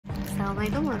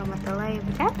Assalamualaikum warahmatullahi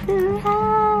wabarakatuh.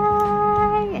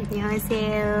 Hai,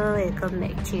 annyeonghaseyo. Welcome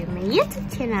back to my YouTube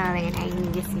channel. And I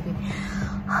need to see.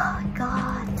 Oh my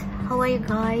god, how are you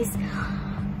guys?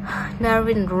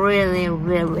 Darwin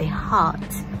really hot.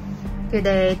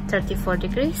 Today 34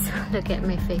 degrees. Look at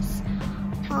my face.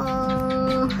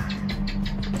 Oh,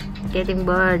 getting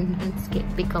burned. It's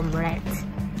become red.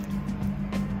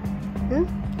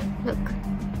 Look.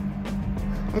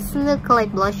 It looks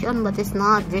like blush on, but it's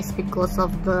not, just because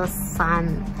of the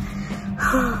sun.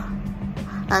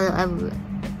 I'm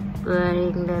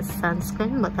wearing the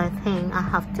sunscreen, but I think I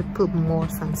have to put more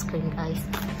sunscreen, guys.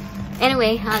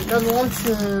 Anyway, I don't want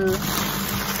to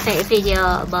make a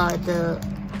video about the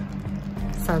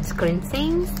sunscreen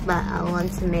things, but I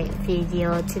want to make a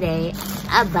video today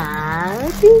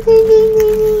about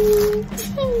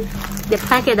the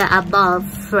packet that I bought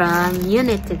from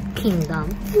United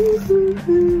Kingdom.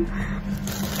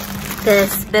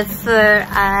 Because before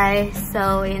I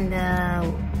saw in the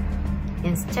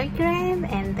Instagram,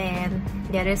 and then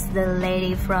there is the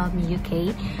lady from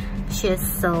UK. She's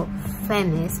so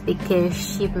famous because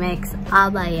she makes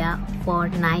abaya for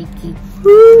Nike.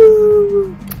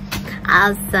 Woo!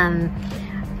 Awesome.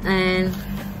 And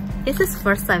this is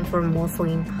first time for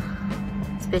Muslim,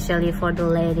 especially for the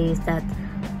ladies that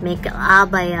make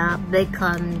abaya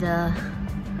become the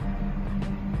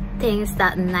things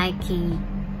that Nike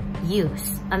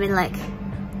use. I mean, like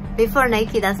before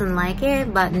Nike doesn't like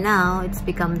it, but now it's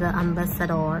become the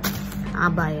ambassador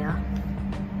abaya.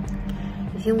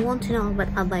 If you want to know about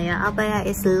abaya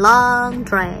is long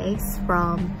dress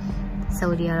from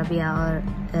Saudi Arabia or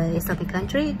Islamic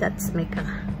country that's make a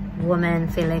woman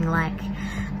feeling like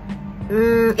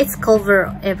it's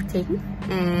cover everything,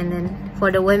 and then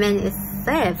for the women it's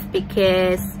safe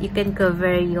because you can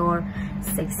cover your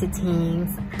sexy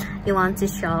things. You want to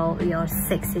show your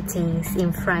sexy things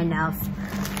in front of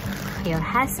your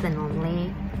husband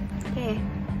only. Okay,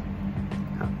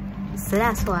 so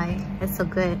that's why it's so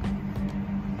good.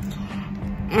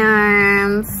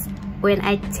 And when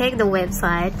I take the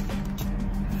website,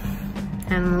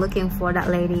 I'm looking for that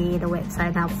lady, the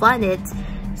website. I found it.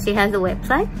 She has the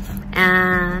website,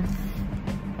 and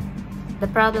the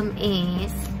problem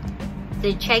is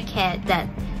the jacket that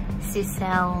she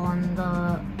sell on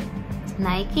the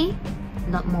Nike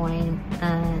not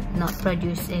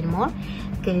produced anymore,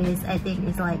 because I think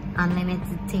it's like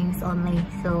unlimited things only.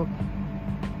 So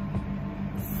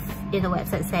in the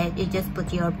website said you just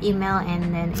put your email,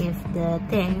 and then if the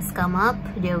things come up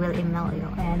they will email you.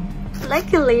 And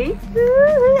luckily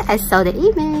I saw the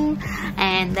email,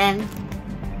 and then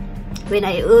when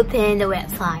I opened the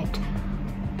website,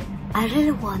 I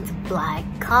really want the black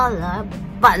color,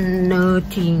 but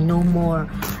nothing, no more.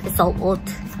 It's all out.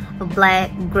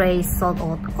 Black, gray, sold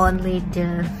out. Only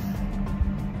the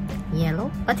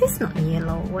yellow, but it's not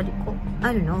yellow. What do you call?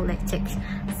 I don't know. Let's check.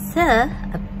 So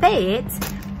I paid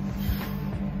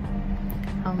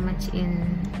how much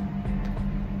in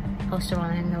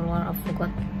Australian dollar? I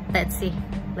forgot. Let's see.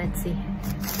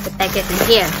 The packet is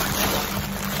here.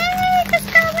 Hey, it's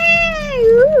coming!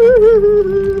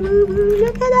 Ooh,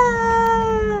 look at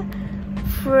that!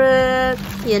 From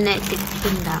United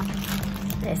Kingdom.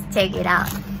 Let's check it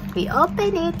out. We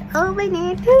open it.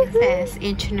 It says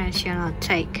International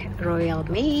Take Royal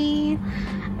Meal,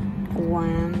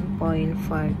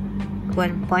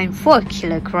 1.4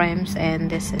 kilograms, and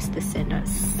this is the center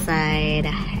side.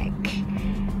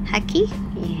 Haque.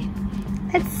 Yeah.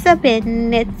 Let's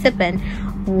open.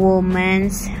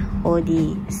 Woman's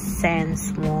hoodie,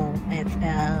 size small,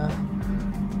 FL,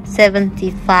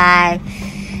 75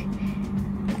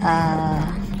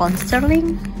 pound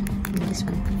sterling. This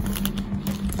one.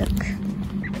 Look.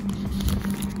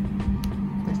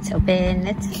 Let's open.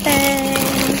 And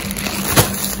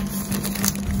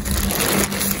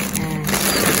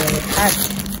very hot.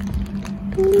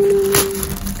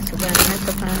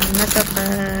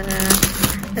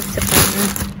 Let's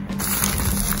open.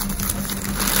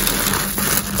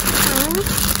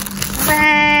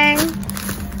 Bang!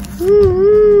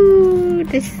 Ooh,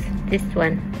 this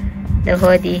one, the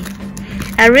hoodie.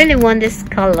 I really want this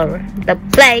color, the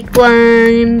black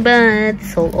one, but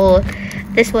so old.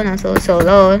 This one also so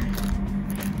low.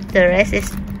 The rest is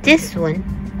this one.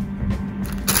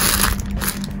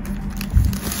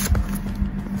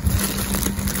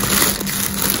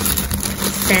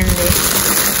 Stainless.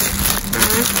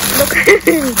 Look.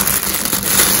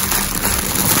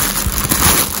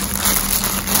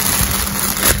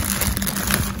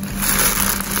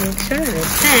 Make sure the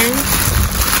tank.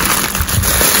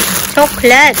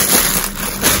 Chocolate.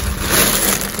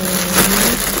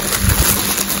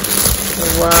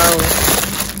 Wow.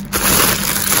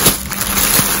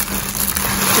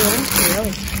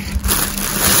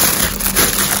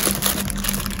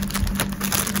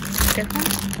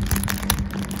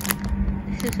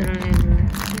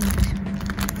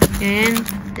 And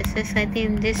this is, I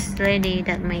think, this lady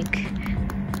that make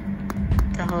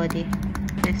the hoodie.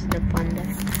 This is the panda.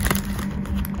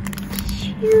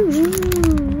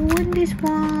 What this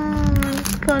one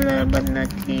color but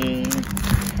nothing.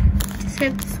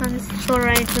 Except this one is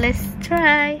alright. Let's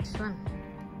try this one.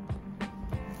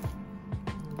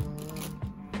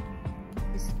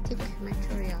 It's thick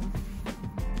material.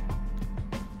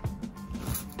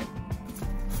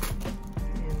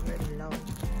 And very low.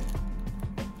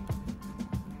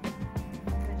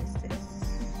 What is this?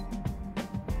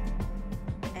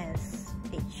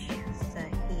 SH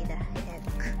Saeedah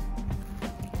Haque.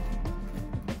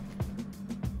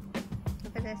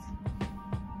 Look at this.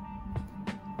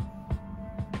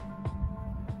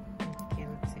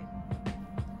 Can't see.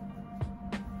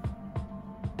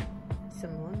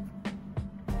 Someone.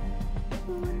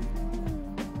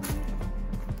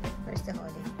 Where's the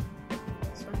hoodie?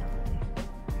 This one, the hoodie.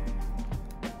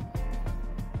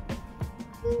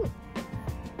 Ooh.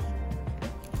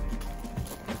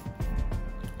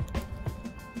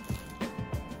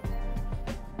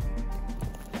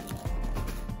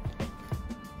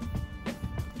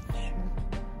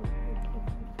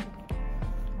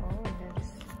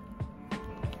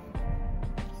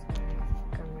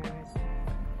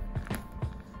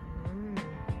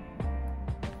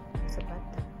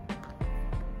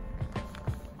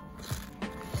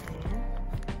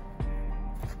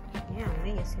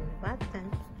 Using the button.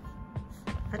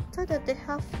 I thought that they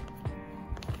have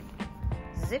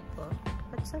zipper,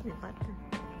 but it's only button.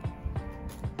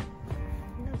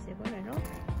 No zipper at all.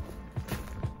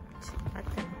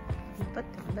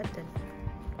 Button,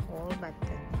 all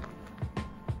button.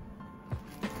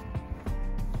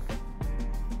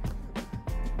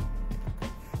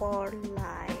 For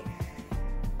life.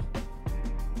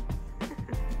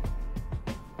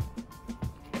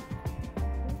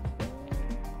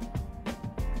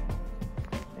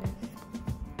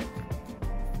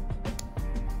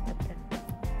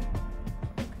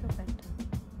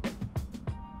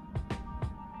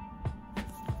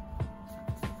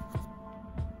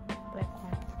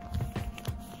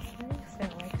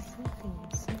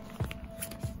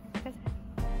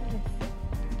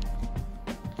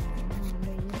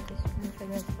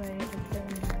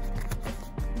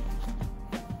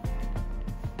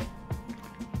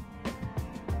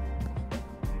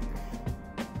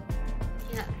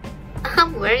 Yeah,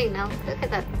 I'm wearing now. Look at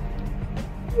that.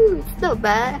 Ooh, it's not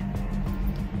bad.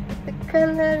 The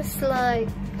color's like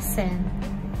sand,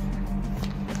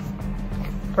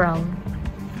 brown.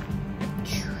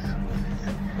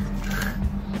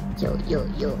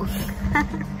 Yo.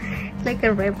 Like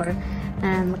a river.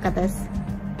 And look at this.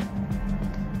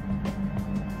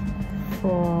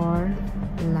 For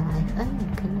life. Oh, you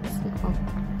cannot see.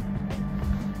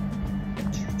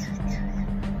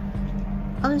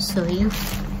 I'll show you.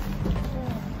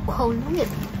 Oh, look at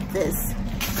this.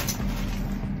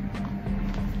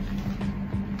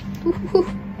 Ooh,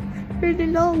 really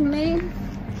long, man.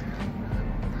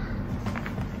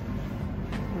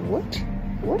 What?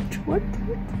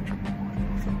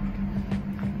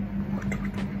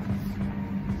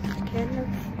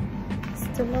 It's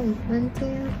too long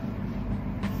until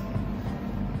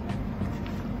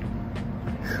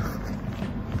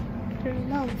very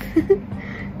long.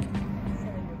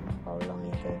 How long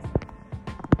it is?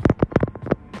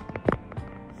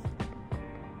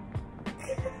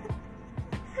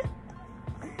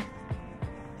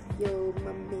 Yo,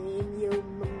 my man.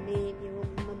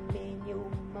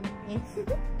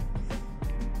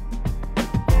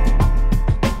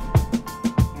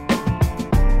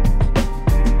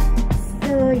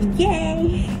 So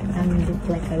yay! I look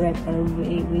like a rapper.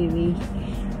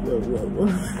 Whoa.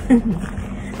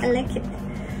 I like it.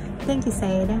 Thank you,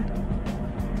 Saeedah.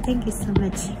 Thank you so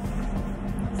much.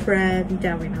 From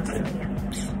Darwin Australia.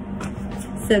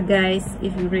 So guys,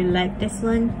 if you really like this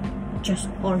one, just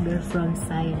order from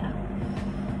Saeedah.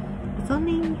 It's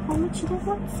only, how much that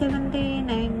one?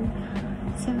 79,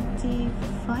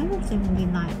 75 or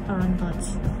 79 around that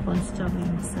on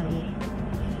Darwin Australia.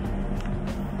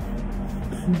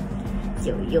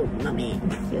 Yo, my man.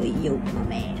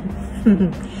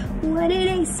 What it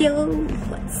is, yo?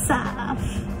 What's up?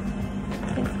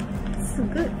 Okay. So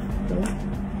good.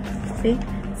 See?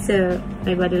 So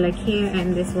my body like here,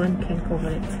 and this one can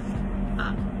cover it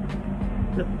up.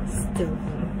 Look, still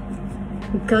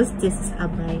because this is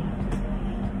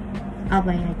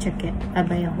Abaya jacket,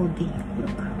 Abaya hoodie.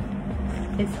 Look,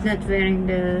 it's not wearing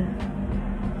the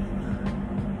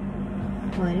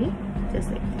body, just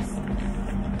like this.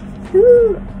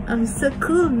 Ooh, I'm so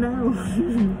cool now.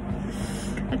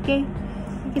 Okay,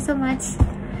 thank you so much.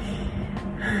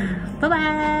 Bye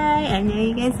bye.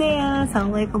 안녕히 계세요.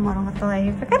 Assalamualaikum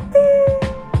warahmatullahi wabarakatuh.